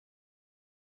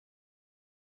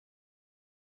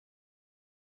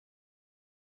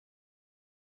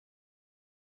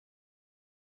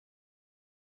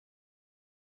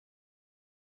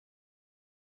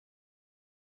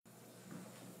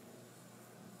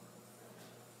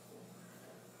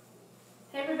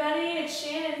everybody, it's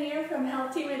Shannon here from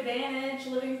HealthTeam Advantage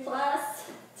Living Plus.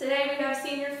 Today we have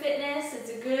senior fitness. It's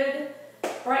a good,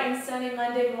 bright and sunny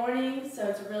Monday morning, so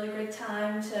it's a really good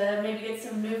time to maybe get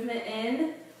some movement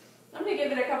in. I'm going to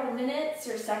give it a couple minutes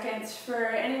or seconds for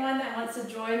anyone that wants to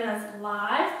join us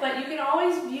live, but you can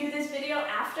always view this video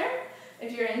after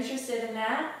if you're interested in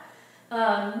that.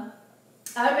 I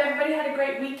hope everybody had a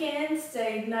great weekend,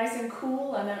 stayed nice and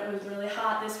cool. I know it was really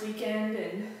hot this weekend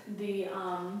and the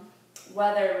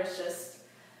weather was just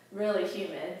really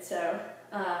humid. So,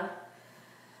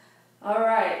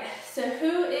 alright, so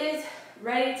who is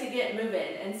ready to get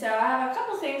moving? And so I have a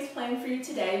couple things planned for you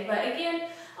today, but again,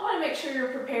 I want to make sure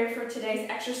you're prepared for today's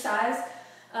exercise.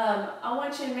 I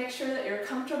want you to make sure that you're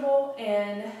comfortable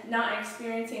and not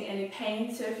experiencing any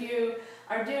pain. So if you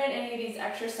are doing any of these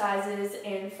exercises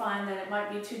and find that it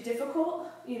might be too difficult,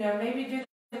 maybe do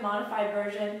the modified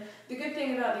version. The good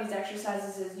thing about these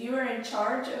exercises is you are in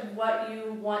charge of what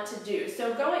you want to do.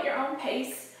 So go at your own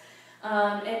pace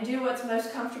and do what's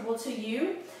most comfortable to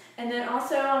you. And then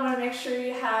also I want to make sure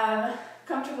you have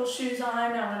comfortable shoes on.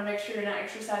 I want to make sure you're not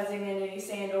exercising in any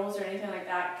sandals or anything like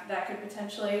that. That could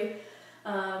potentially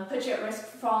put you at risk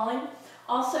for falling.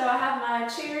 Also, I have my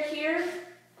chair here.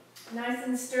 Nice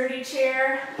and sturdy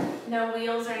chair, no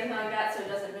wheels or anything like that, so it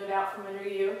doesn't move out from under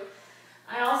you.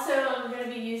 I also am going to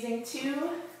be using 2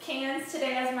 cans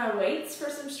today as my weights for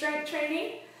some strength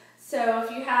training. So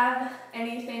if you have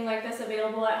anything like this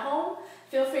available at home,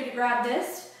 feel free to grab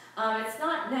this. It's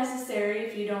not necessary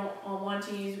if you don't want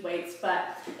to use weights,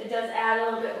 but it does add a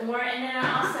little bit more. And then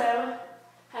I also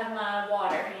have my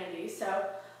water handy. So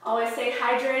always stay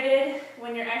hydrated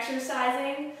when you're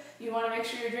exercising. You want to make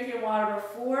sure you're drinking water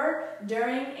before,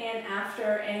 during, and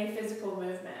after any physical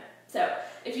movement. So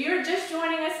if you're just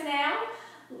joining us now,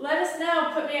 let us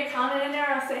know. Put me a comment in there.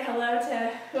 I'll say hello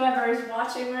to whoever is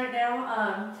watching right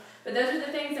now. But those are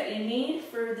the things that you need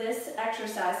for this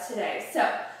exercise today. So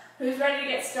who's ready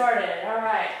to get started? All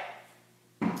right.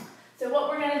 So what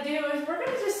we're going to do is we're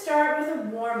going to just start with a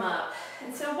warm-up.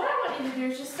 And so what I want you to do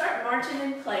is just start marching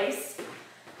in place.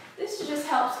 This just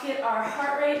helps get our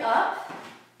heart rate up.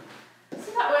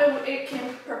 So that way it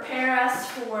can prepare us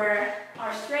for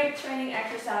our strength training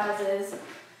exercises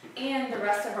and the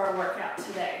rest of our workout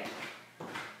today.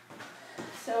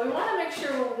 So we want to make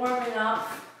sure we're warming up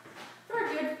for a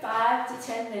good 5 to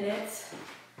 10 minutes.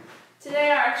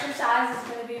 Today our exercise is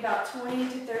going to be about 20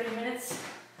 to 30 minutes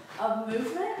of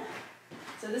movement.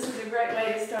 So this is a great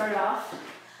way to start off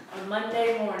on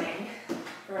Monday morning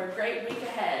for a great week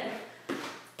ahead.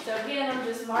 So again, I'm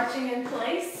just marching in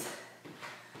place.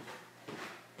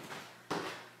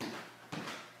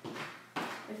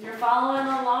 If you're following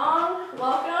along,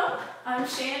 welcome. I'm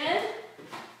Shannon.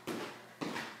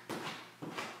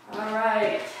 All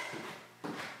right.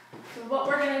 So what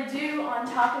we're going to do on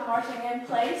top of marching in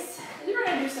place is we're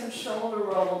going to do some shoulder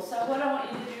rolls. So what I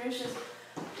want you to do is just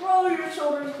roll your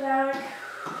shoulders back.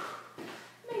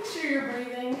 Make sure you're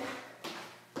breathing.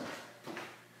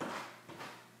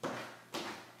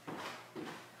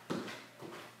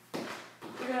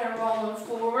 We're going to roll them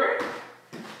forward,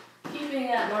 keeping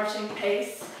that marching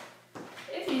pace.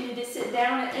 If you need to sit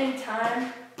down at any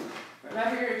time,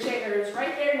 remember your chair is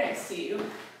right there next to you.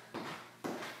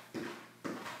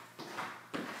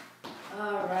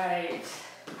 All right.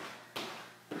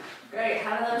 Great.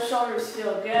 How do those shoulders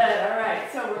feel? Good. All right.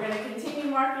 So we're going to continue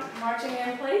marching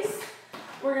in place.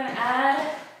 We're going to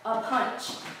add a punch.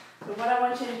 So what I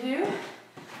want you to do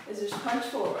is just punch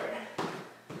forward.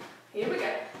 Here we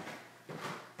go.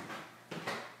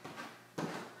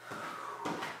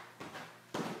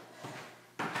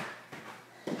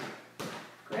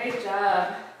 Great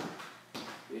job.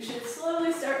 You should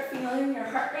slowly start feeling your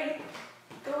heart rate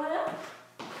going up.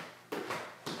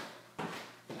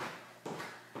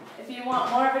 If you want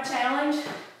more of a challenge,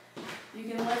 you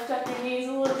can lift up your knees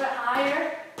a little bit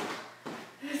higher.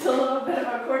 There's a little bit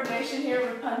of a coordination here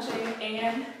with punching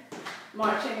and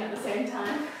marching at the same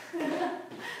time.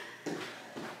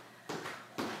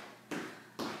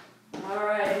 All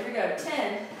right, here we go.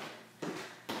 10,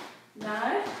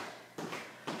 9,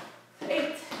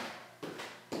 8,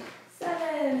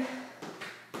 7,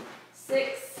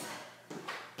 6,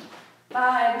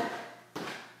 5,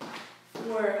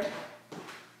 4,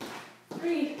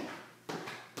 3,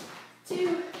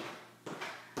 2,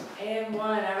 and 1.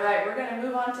 All right, we're going to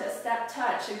move on to a step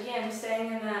touch. Again,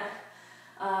 staying in that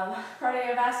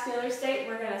cardiovascular state,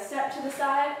 we're going to step to the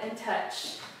side and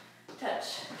touch.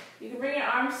 Touch. You can bring your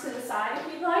arms to the side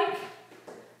if you'd like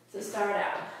to start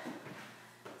out.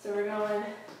 So we're going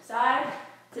side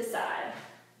to side.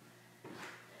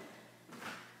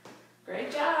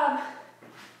 Great job.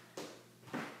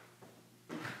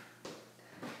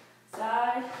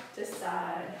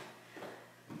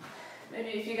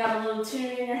 Maybe if you got a little tune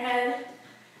in your head,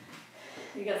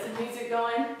 you got some music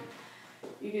going,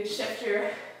 you can shift your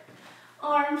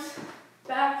arms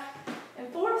back and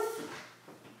forth.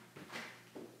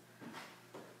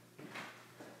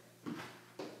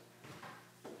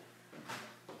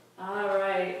 All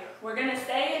right, we're gonna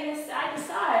stay in this side to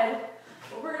side,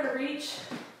 but we're gonna reach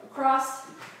across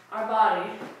our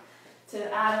body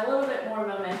to add a little bit more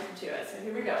momentum to it. So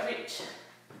here we go, reach,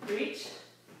 reach.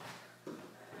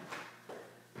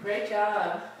 Great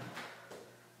job.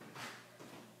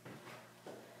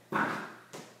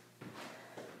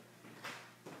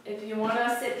 If you want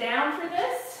to sit down for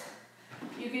this,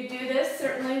 you could do this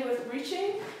certainly with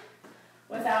reaching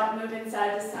without moving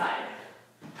side to side.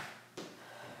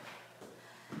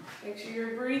 Make sure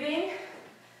you're breathing.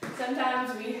 Sometimes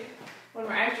when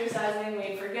we're exercising,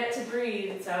 we forget to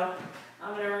breathe, so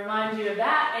I'm going to remind you of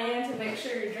that and to make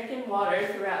sure you're drinking water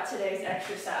throughout today's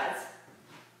exercise.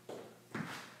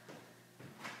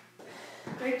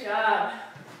 Great job.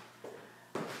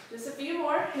 Just a few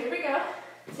more. Here we go.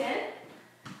 10,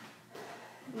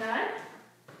 9,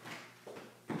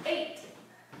 8,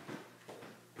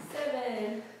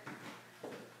 7,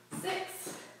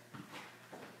 6,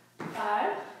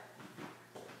 5,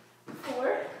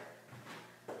 4,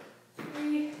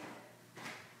 3,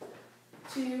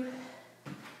 2,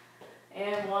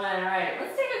 and 1. All right,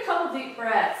 let's take a couple deep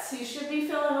breaths. You should be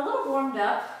feeling a little warmed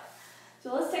up.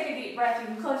 So let's take a deep breath. You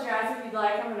can close your eyes if you'd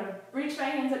like. I'm going to reach my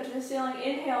hands up to the ceiling.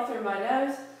 Inhale through my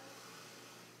nose.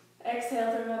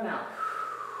 Exhale through my mouth.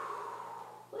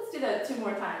 Let's do that 2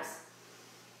 more times.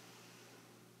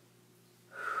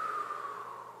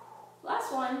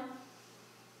 Last one.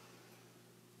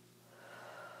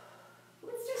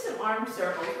 Let's do some arm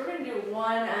circles. We're going to do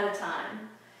one at a time.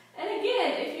 And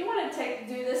again, if you want to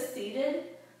do this seated,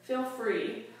 feel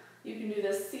free. You can do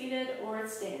this seated or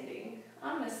standing.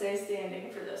 I'm going to say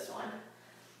standing for this one.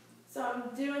 So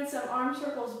I'm doing some arm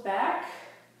circles back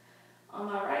on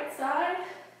my right side.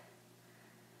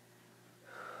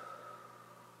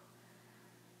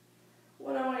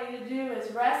 What I want you to do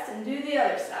is rest and do the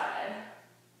other side.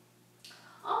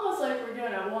 Almost like we're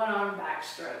doing a one-arm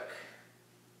backstroke.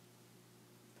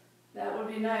 That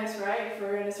would be nice, right? If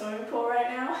we're in a swimming pool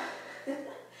right now.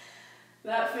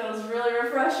 That feels really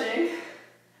refreshing.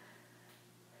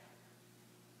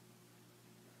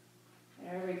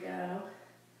 There we go.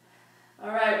 All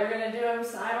right, we're going to do them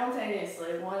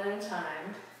simultaneously, one at a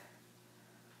time.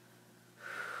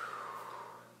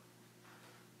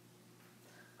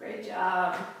 Great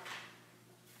job.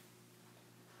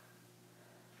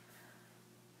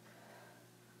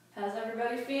 How's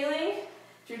everybody feeling?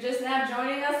 If you're just now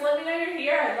joining us, let me know you're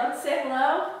here. I'd love to say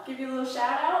hello, give you a little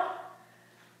shout out.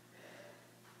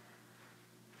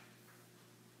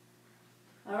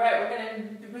 All right, we're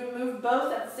going to move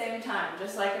both at the same time,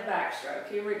 just like a backstroke.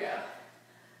 Here we go.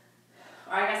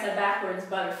 Or I guess a backwards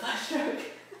butterfly stroke.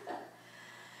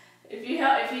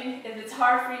 If it's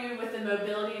hard for you with the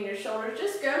mobility in your shoulders,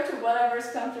 just go to whatever's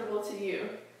comfortable to you.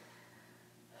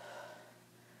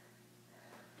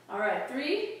 All right,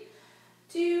 3,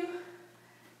 2,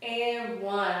 and 1.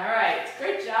 All right,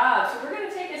 great job. So we're going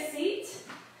to take a seat.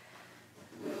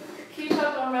 Keep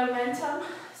up our momentum.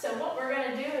 So what we're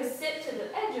going to do is sit to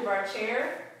the edge of our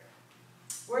chair.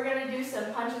 We're going to do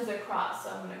some punches across. So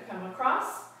I'm going to come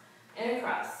across and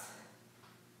across.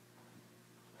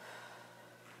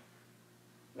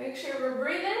 Make sure we're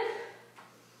breathing.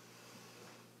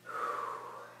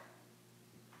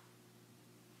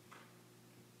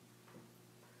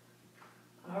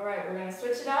 All right, we're going to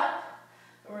switch it up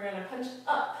and we're going to punch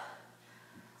up.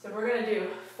 So we're going to do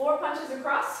 4 punches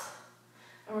across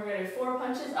and we're going to do 4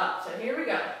 punches up. So here we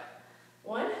go.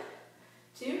 1,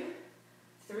 2,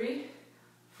 3,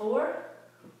 4.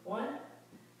 1,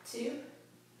 2,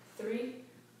 3,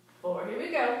 4. Here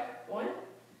we go. 1,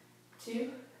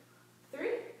 2, 3,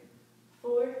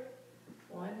 4.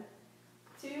 1,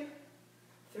 2,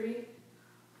 3,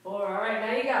 4. All right,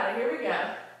 now you got it. Here we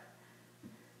go.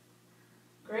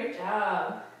 Great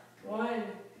job. 1,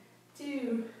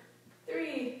 2,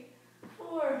 3,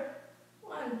 4.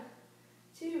 1,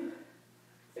 2,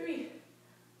 3,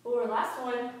 4. Last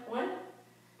one. 1,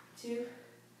 2,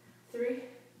 3,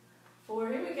 4.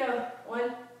 Here we go.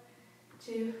 1,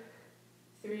 2,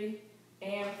 3,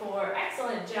 and 4.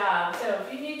 Excellent job. So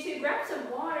if you need to, grab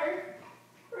some water.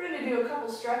 We're going to do a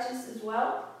couple stretches as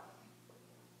well.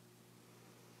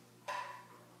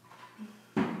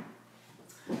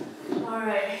 All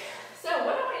right. So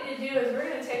what I want you to do is we're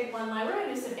going to take one leg. We're going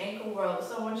to do some ankle rolls.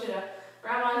 So I want you to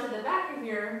grab onto the back of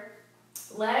your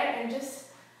leg and just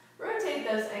rotate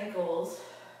those ankles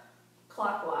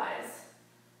clockwise.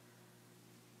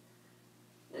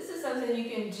 is something you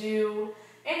can do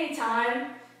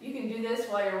anytime. You can do this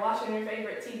while you're watching your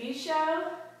favorite TV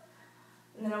show.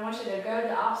 And then I want you to go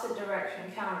the opposite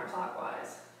direction,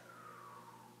 counterclockwise.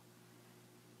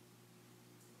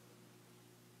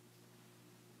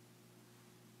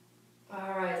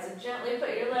 Alright, so gently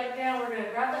put your leg down. We're going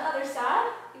to grab the other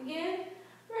side. Again,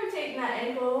 rotating that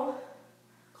ankle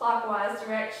clockwise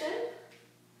direction.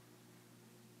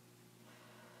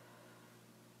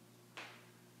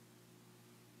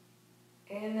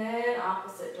 And then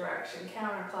opposite direction,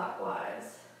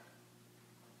 counterclockwise.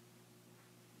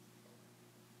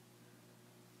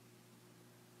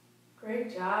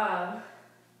 Great job.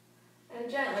 And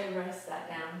gently rest that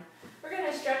down. We're going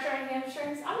to stretch our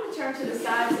hamstrings. I'm going to turn to the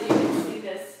side so you can see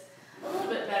this a little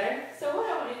bit better. So what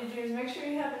I want you to do is make sure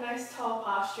you have a nice tall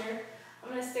posture. I'm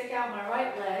going to stick out my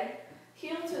right leg,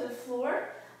 heel to the floor.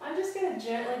 I'm just going to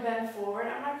gently bend forward.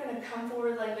 I'm not going to come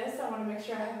forward like this. I want to make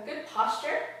sure I have a good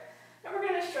posture. And we're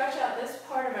going to stretch out this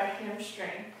part of our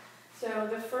hamstring. So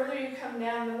the further you come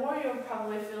down, the more you'll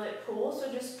probably feel it pull.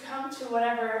 So just come to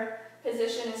whatever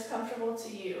position is comfortable to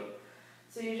you.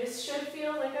 So you just should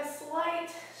feel like a slight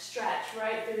stretch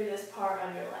right through this part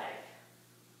of your leg.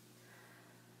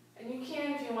 And you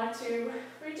can, if you want to,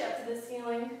 reach up to the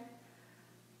ceiling.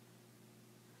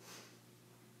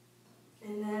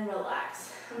 And then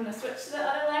relax. I'm going to switch to the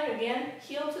other leg again,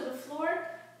 heel to the floor.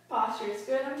 Posture is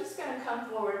good. I'm just going to come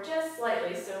forward just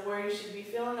slightly, so where you should be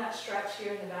feeling that stretch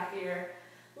here in the back of your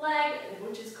leg,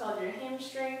 which is called your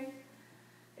hamstring.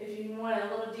 If you want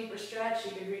a little deeper stretch,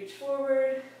 you could reach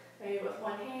forward, maybe with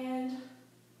one hand.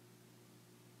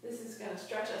 This is going to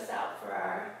stretch us out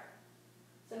for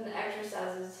some of the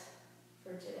exercises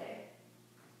for today.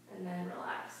 And then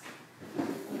relax.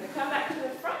 I'm going to come back to the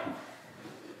front.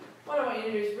 What I want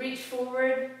you to do is reach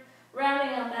forward,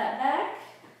 rounding out that back.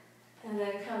 And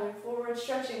then coming forward,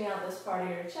 stretching out this part of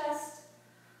your chest.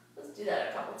 Let's do that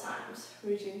a couple times.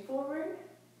 Reaching forward.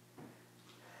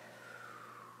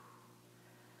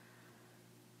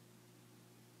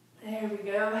 There we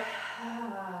go.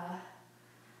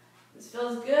 This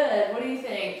feels good. What do you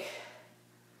think?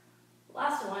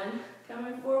 Last one.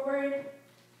 Coming forward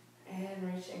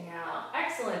and reaching out.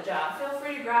 Excellent job. Feel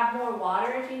free to grab more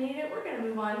water if you need it. We're going to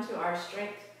move on to our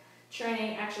strength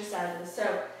training exercises.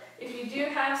 So, if you do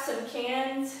have some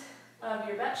cans of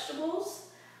your vegetables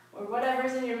or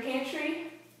whatever's in your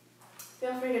pantry,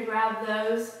 feel free to grab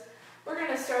those. We're going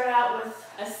to start out with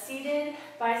a seated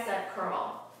bicep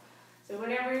curl. So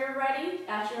whenever you're ready,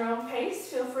 at your own pace,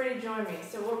 feel free to join me.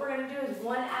 So what we're going to do is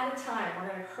one at a time. We're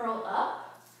going to curl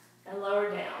up and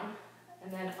lower down,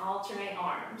 and then alternate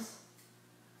arms.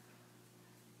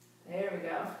 There we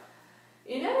go.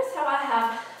 You notice how I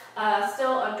have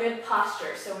still a good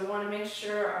posture, so we want to make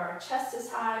sure our chest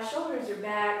is high, shoulders are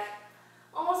back,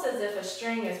 almost as if a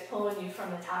string is pulling you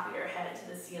from the top of your head to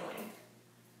the ceiling.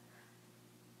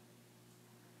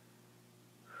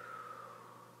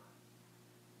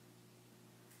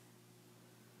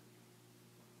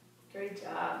 Great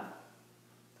job.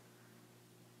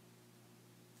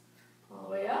 All the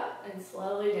way up and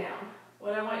slowly down.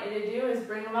 What I want you to do is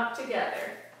bring them up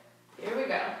together. Here we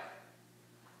go.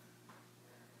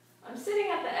 I'm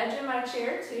sitting at the edge of my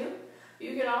chair too.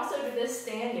 You can also do this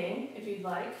standing if you'd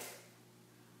like.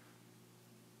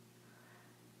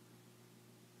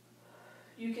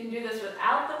 You can do this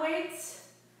without the weights,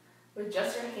 with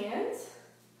just your hands.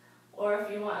 Or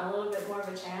if you want a little bit more of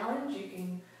a challenge, you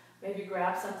can maybe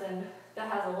grab something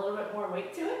that has a little bit more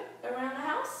weight to it around the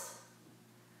house.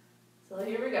 So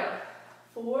here we go.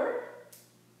 4,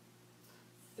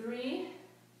 3,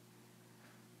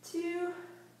 2,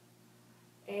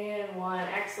 and 1.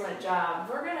 Excellent job.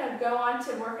 We're going to go on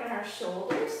to working our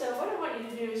shoulders. So what I want you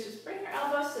to do is just bring your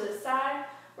elbows to the side.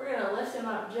 We're going to lift them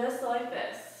up just like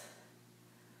this.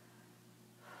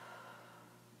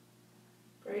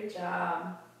 Great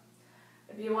job.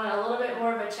 If you want a little bit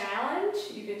more of a challenge,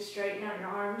 you can straighten out your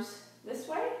arms this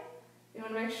way. You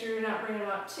want to make sure you're not bringing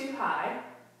them up too high.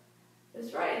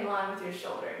 Just right in line with your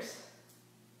shoulders.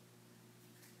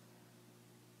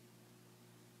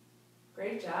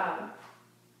 Great job.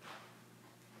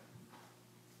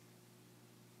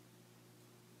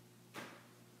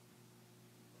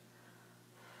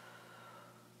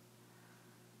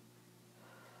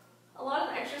 A lot of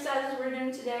the exercises we're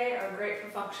doing today are great for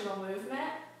functional movement.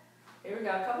 Here we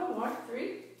go, a couple more.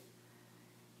 3,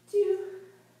 2,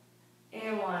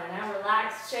 and 1. Now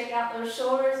relax, shake out those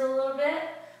shoulders a little bit.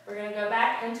 We're going to go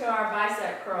back into our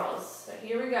bicep curls. So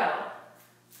here we go.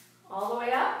 All the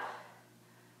way up.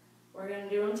 We're going to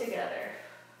do them together.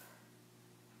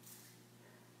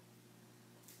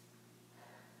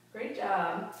 Great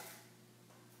job.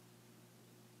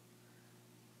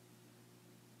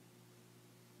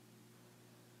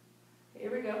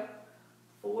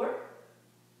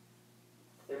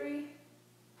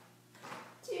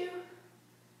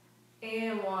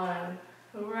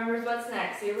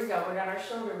 so here we go. We got our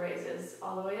shoulder raises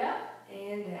all the way up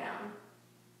and down.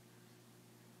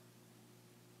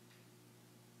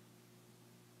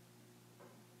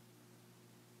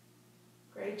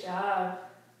 Great job.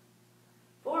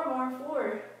 4 more.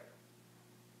 4,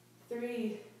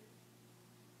 3,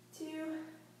 2,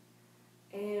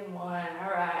 and 1.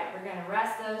 All right, we're gonna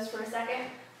rest those for a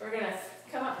second. We're gonna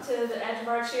come up to the edge of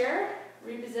our chair,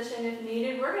 reposition if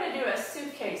needed. We're gonna do a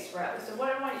suitcase row. So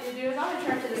what I want you to do is I'm gonna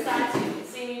turn to the side so you can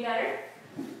see me better.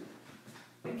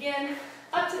 Again,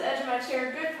 up to the edge of my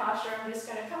chair, good posture. I'm just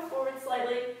gonna come forward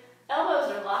slightly.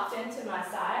 Elbows are locked into my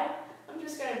side. I'm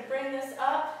just gonna bring this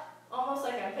up, almost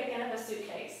like I'm picking up a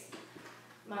suitcase.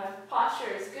 My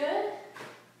posture is good.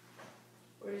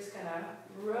 We're just gonna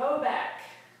row back.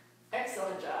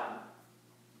 Excellent job.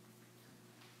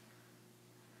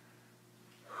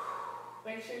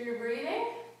 Make sure you're breathing.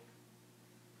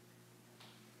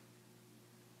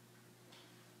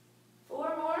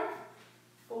 4 more.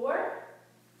 4,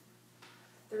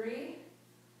 3,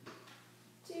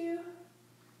 2,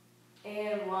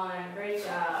 and 1. Great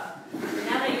job.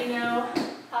 Now that you know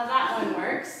how that one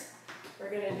works, we're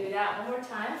going to do that one more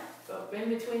time. But in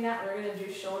between that, we're going to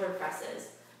do shoulder presses.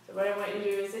 So what I want you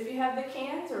to do is, if you have the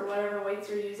cans or whatever weights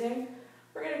you're using,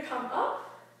 we're going to come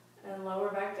up and lower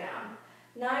back down.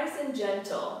 Nice and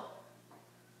gentle.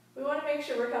 We want to make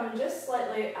sure we're coming just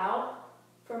slightly out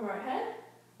from our head,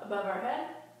 above our head.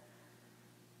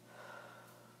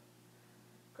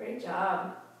 Great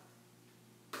job.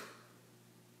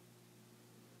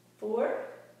 4,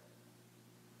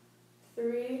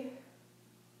 3,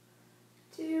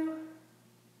 2,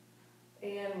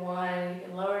 and 1. You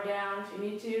can lower down if you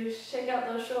need to. Shake out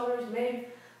those shoulders. Maybe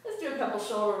let's do a couple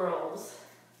shoulder rolls.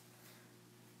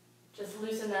 Just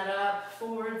loosen that up,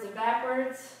 forwards and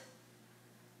backwards.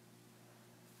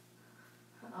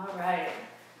 All right.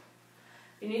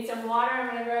 If you need some water, I'm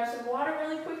going to grab some water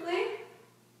really quickly.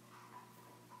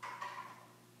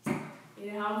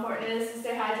 You know how important it is to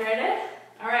stay hydrated.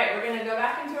 All right, we're going to go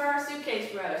back into our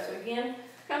suitcase row. So again,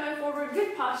 coming forward,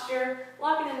 good posture,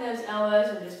 locking in those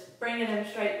elbows and just bringing them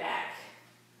straight back.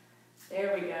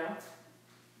 There we go.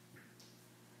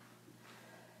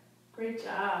 Great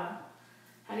job.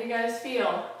 How do you guys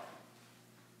feel?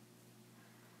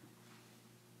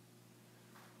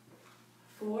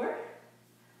 4,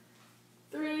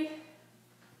 3,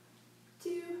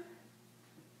 2,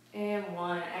 and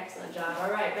 1. Excellent job.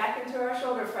 All right, back into our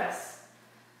shoulder press.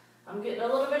 I'm getting a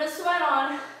little bit of sweat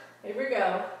on. Here we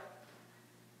go.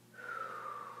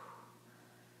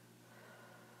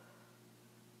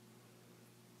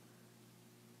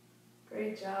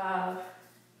 Great job.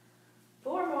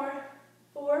 4 more.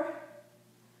 4,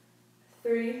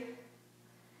 3,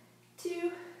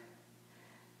 2,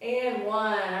 and 1.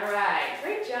 All right,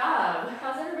 great job.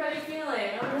 How's everybody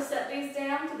feeling? I'm going to set these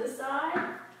down to the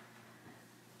side.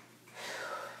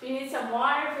 If you need some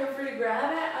water, feel free to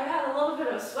grab it. I got a little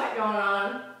bit of sweat going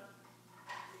on.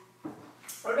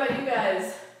 What about you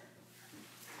guys?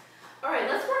 All right,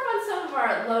 let's work on some of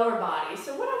our lower body.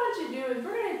 So what I want you to do is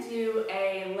we're going to do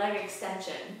a leg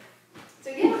extension.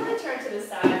 So again, I'm going to turn to the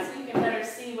side so you can better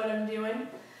see what I'm doing.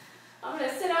 I'm going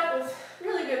to sit up with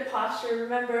really good posture.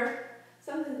 Remember,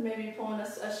 something's maybe pulling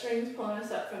us, a string's pulling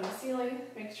us up from the ceiling.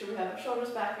 Make sure we have our shoulders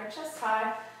back, our chest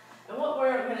high. And what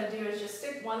we're going to do is just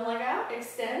stick one leg out,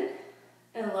 extend,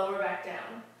 and lower back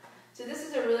down. So this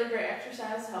is a really great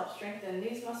exercise to help strengthen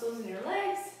these muscles in your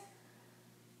legs.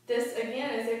 This,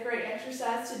 again, is a great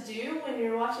exercise to do when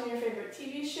you're watching your favorite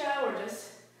TV show or just,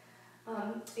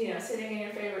 sitting in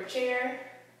your favorite chair.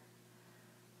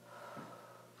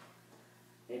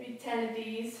 Maybe 10 of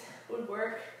these would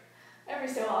work every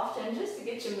so often just to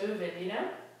get you moving, you know?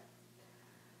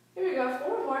 Here we go,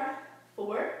 4 more.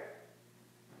 4,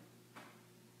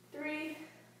 3,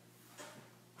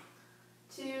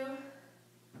 2,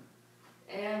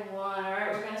 and 1. All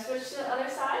right, we're going to switch to the other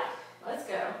side. Let's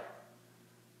go.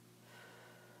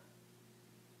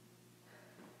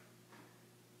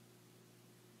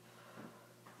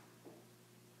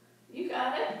 You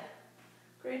got it.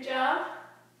 Great job.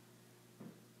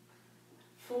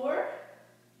 4,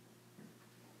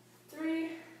 3,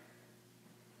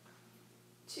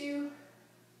 2,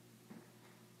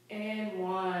 and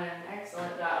 1.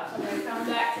 Excellent job. So I'm going to come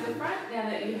back to the front now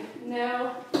that you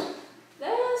know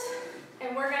those.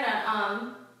 And we're going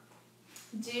to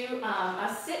do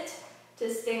a sit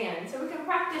to stand. So we can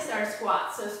practice our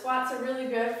squats. So squats are really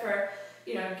good for,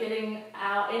 getting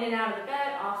out, in and out of the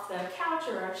bed, off the couch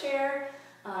or our chair,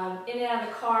 in and out of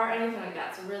the car, anything like that.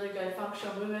 It's a really good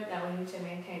functional movement that we need to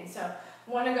maintain. So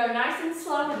I want to go nice and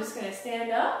slow. We're just going to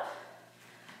stand up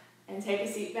and take a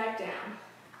seat back down.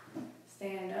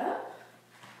 Stand up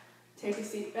Take a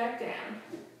seat back down.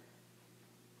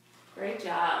 Great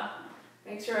job.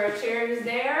 Make sure our chair is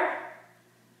there.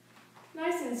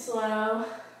 Nice and slow.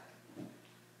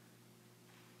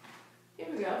 Here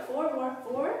we go. 4 more.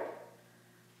 4.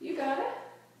 You got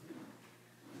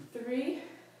it. 3,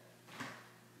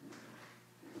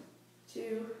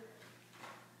 2,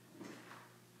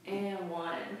 and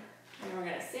 1. And we're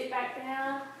going to sit back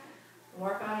down and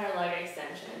work on our leg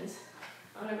extensions.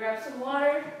 I'm going to grab some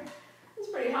water. It's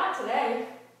pretty hot today.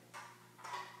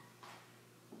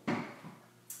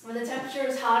 When the temperature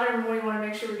is hotter, we want to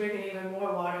make sure we're drinking even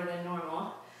more water than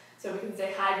normal so we can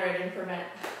stay hydrated and prevent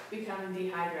becoming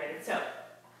dehydrated. So,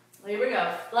 here we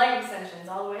go. Leg extensions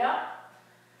all the way up.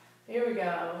 Here we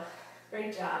go.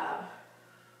 Great job.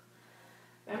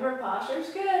 Remember, posture's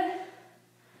good.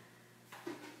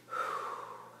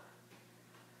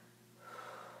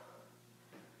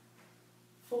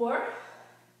 4,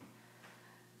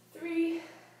 3,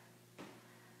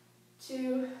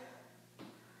 2,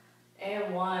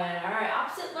 and 1. All right,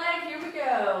 opposite leg, here we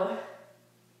go.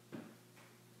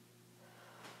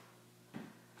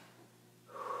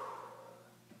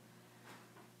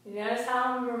 You notice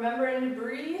how I'm remembering to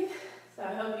breathe? So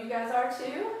I hope you guys are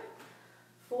too.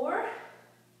 4,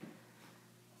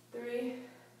 3,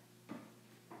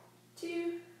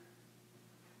 2,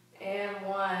 and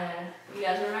 1. You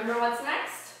guys remember what's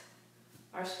next?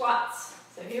 Our squats.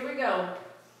 So here we go.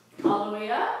 All the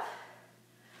way up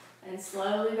and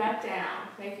slowly back down.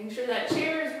 Making sure that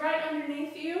chair is right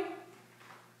underneath you.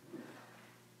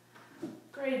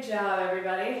 Great job,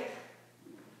 everybody.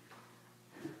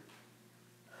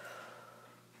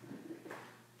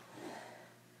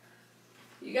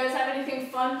 You guys have anything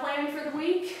fun planned for the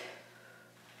week?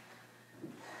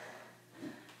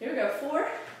 Here we go. 4,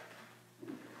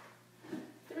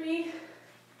 3,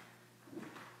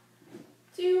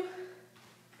 2,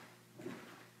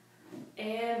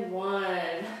 and 1.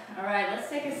 All right, let's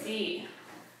take a seat.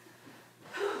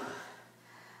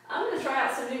 I'm going to try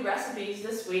out some new recipes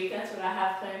this week. That's what I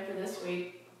have planned for this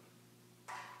week.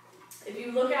 If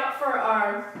you look out for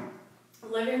our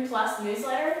Living Plus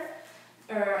newsletter,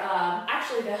 or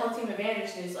actually the HealthTeam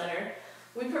Advantage newsletter,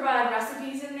 we provide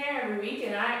recipes in there every week,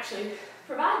 and I actually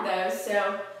provide those.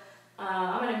 So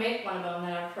I'm going to make one of them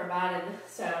that I've provided.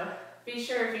 So be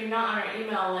sure, if you're not on our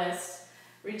email list,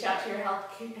 reach out to your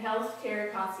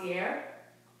healthcare concierge,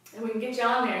 and we can get you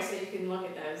on there so you can look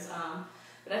at those.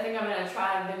 But I think I'm going to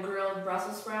try the grilled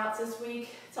Brussels sprouts this week.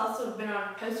 It's also been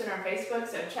posted on Facebook,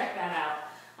 so check that out.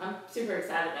 I'm super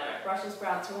excited about it. Brussels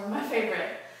sprouts are one of my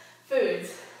favorite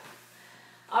foods.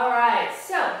 All right,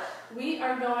 so we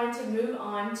are going to move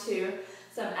on to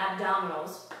some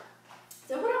abdominals.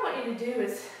 So what I want you to do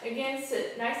is, again,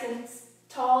 sit nice and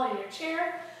tall in your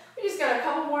chair. We just got a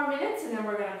couple more minutes, and then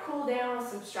we're going to cool down with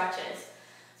some stretches.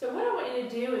 So what I want you to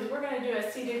do is we're going to do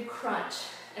a seated crunch.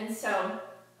 And so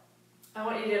I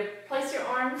want you to place your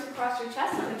arms across your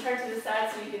chest. I'm going to turn to the side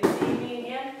so you can see me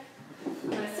again. I'm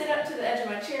going to sit up to the edge of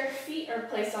my chair. Feet are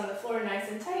placed on the floor nice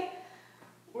and tight.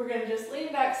 We're going to just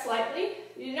lean back slightly.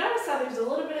 You notice how there's a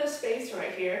little bit of space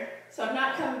right here. So I'm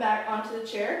not coming back onto the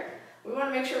chair. We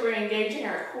want to make sure we're engaging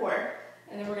our core.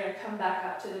 And then we're going to come back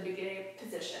up to the beginning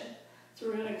position. So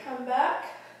we're going to come back,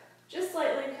 just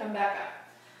slightly come back up.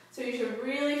 So you should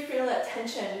really feel that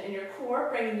tension in your core,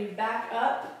 bringing you back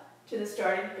up to the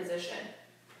starting position.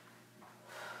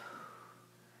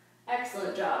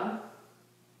 Excellent job.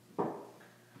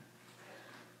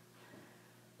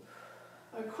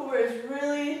 Our core is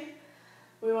really,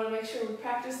 we want to make sure we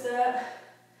practice that.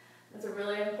 That's a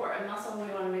really important muscle, and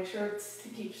we want to make sure it's to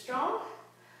keep strong.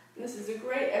 And this is a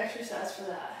great exercise for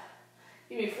that.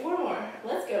 Give me 4 more.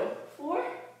 Let's go. 4.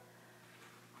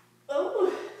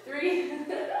 Oh, 3.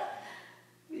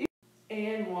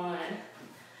 And 1.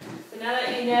 So now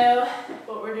that you know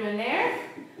what we're doing there,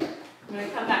 I'm going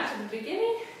to come back to the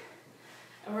beginning,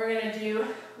 and we're going to do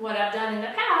what I've done in the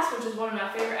past, which is one of my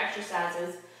favorite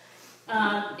exercises,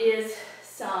 is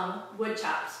some wood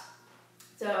chops.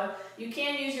 So you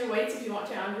can use your weights if you want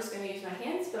to. I'm just going to use my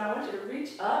hands, but I want you to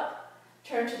reach up,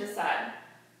 turn to the side.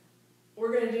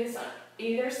 We're going to do this on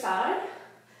either side.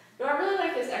 But I really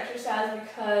like this exercise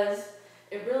because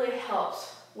it really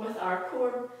helps with our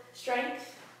core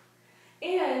strength.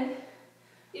 And,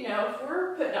 you know, if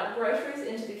we're putting up groceries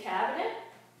into the cabinet,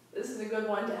 this is a good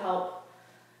one to help,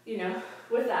 you know,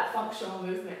 with that functional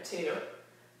movement too.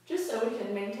 Just so we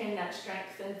can maintain that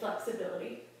strength and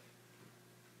flexibility.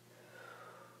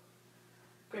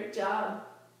 Great job.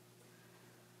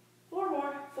 4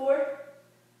 more. 4,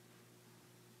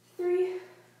 3,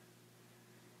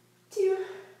 2,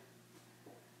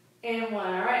 and 1.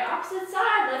 All right, opposite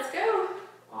side. Let's go.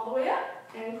 All the way up.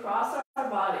 and cross our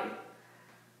body.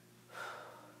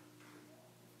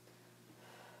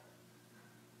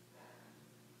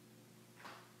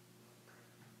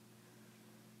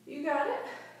 You got it.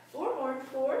 4 more.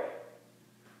 4,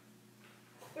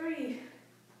 3,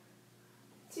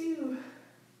 2,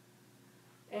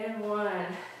 and 1.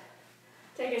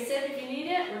 Take a sip if you need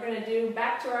it. We're going to do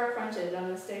back to our crunches. I'm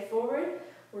going to stay forward.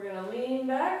 We're going to lean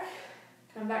back,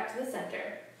 come back to the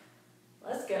center.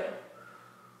 Let's go.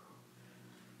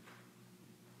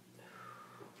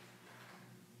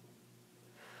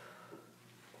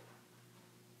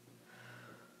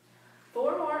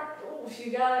 Four more. Oh,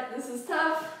 you got it. This is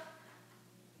tough.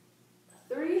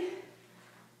 3,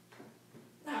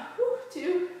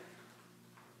 2,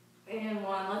 and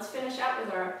 1. Let's finish out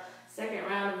with our second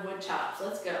round of wood chops.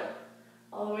 Let's go.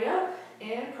 All the way up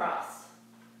and cross.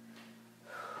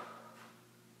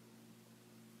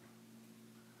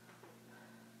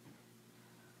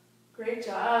 Great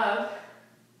job.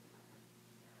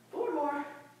 4 more.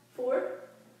 4,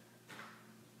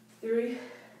 3,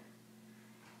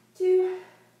 2,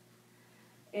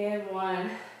 and 1.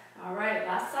 All right,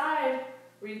 last side.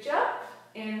 Reach up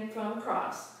and from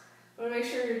cross. You want to make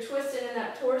sure you're twisted in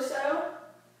that torso.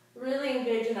 Really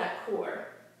engage in that core.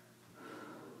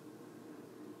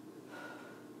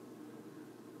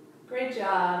 Great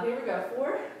job. Here we go.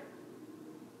 4,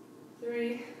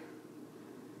 3,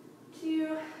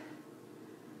 2,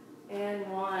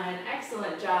 and 1.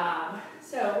 Excellent job.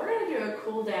 So we're going to do a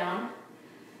cool down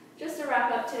just to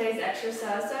wrap up today's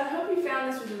exercise. So I hope you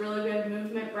found this was a really good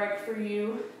movement break for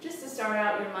you, just to start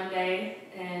out your Monday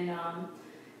and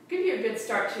give you a good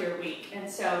start to your week. And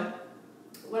so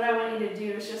what I want you to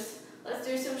do is just, let's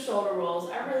do some shoulder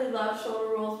rolls. I really love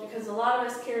shoulder rolls because a lot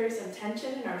of us carry some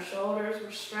tension in our shoulders.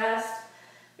 We're stressed,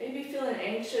 maybe feeling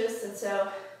anxious, and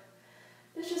so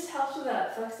this just helps with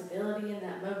that flexibility and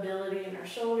that mobility in our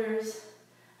shoulders.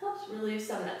 Helps relieve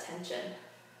some of that tension.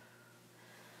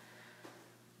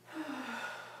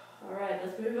 All right,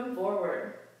 let's move them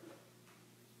forward.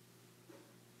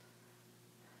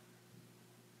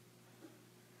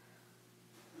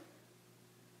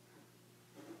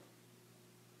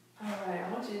 All right,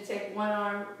 I want you to take one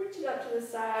arm, reach it up to the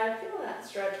side, feel that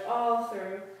stretch all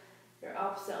through your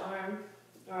opposite arm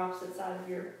or opposite side of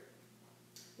your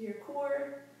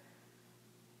core.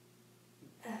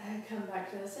 And then come back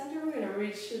to the center. We're going to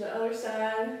reach to the other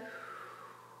side.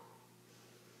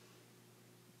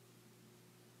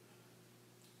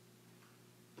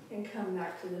 And come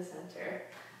back to the center.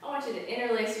 I want you to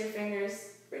interlace your fingers,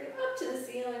 bring them up to the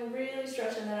ceiling, really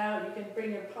stretching that out. You can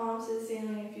bring your palms to the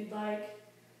ceiling if you'd like.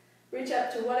 Reach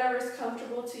up to whatever is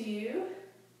comfortable to you.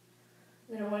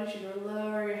 Then I want you to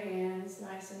lower your hands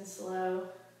nice and slow.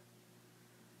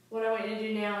 What I want you to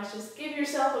do now is just give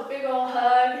yourself a big old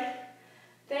hug,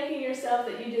 thanking yourself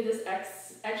that you did this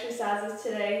exercises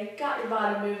today, got your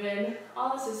body moving.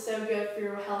 All this is so good for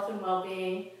your health and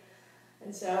well-being.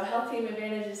 And so HealthTeam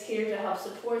Advantage is here to help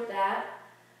support that.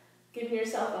 Giving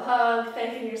yourself a hug,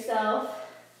 thanking yourself,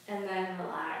 and then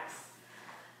relax.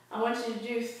 I want you to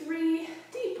do 3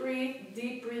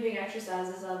 deep breathing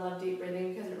exercises. I love deep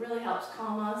breathing because it really helps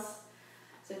calm us.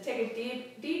 So take a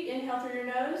deep inhale through your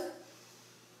nose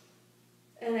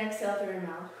and exhale through your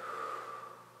mouth.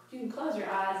 You can close your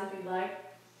eyes if you'd like.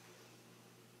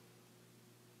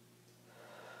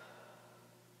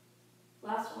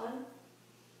 Last one.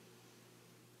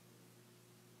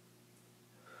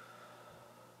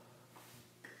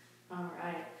 All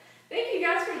right. Thank you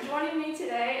guys for joining me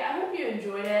today. I hope you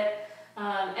enjoyed it.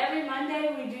 Every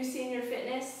Monday we do senior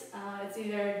fitness. It's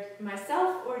either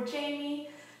myself or Jamie.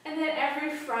 And then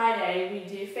every Friday we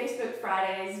do Facebook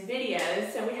Fridays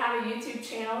videos. So we have a YouTube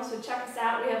channel, so check us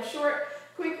out. We have short,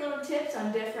 quick little tips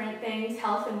on different things,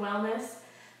 health and wellness.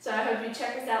 So I hope you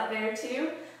check us out there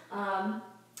too. I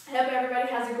hope everybody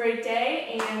has a great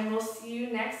day, and we'll see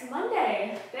you next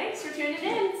Monday. Thanks for tuning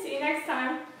in. See you next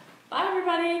time. Bye,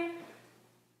 everybody.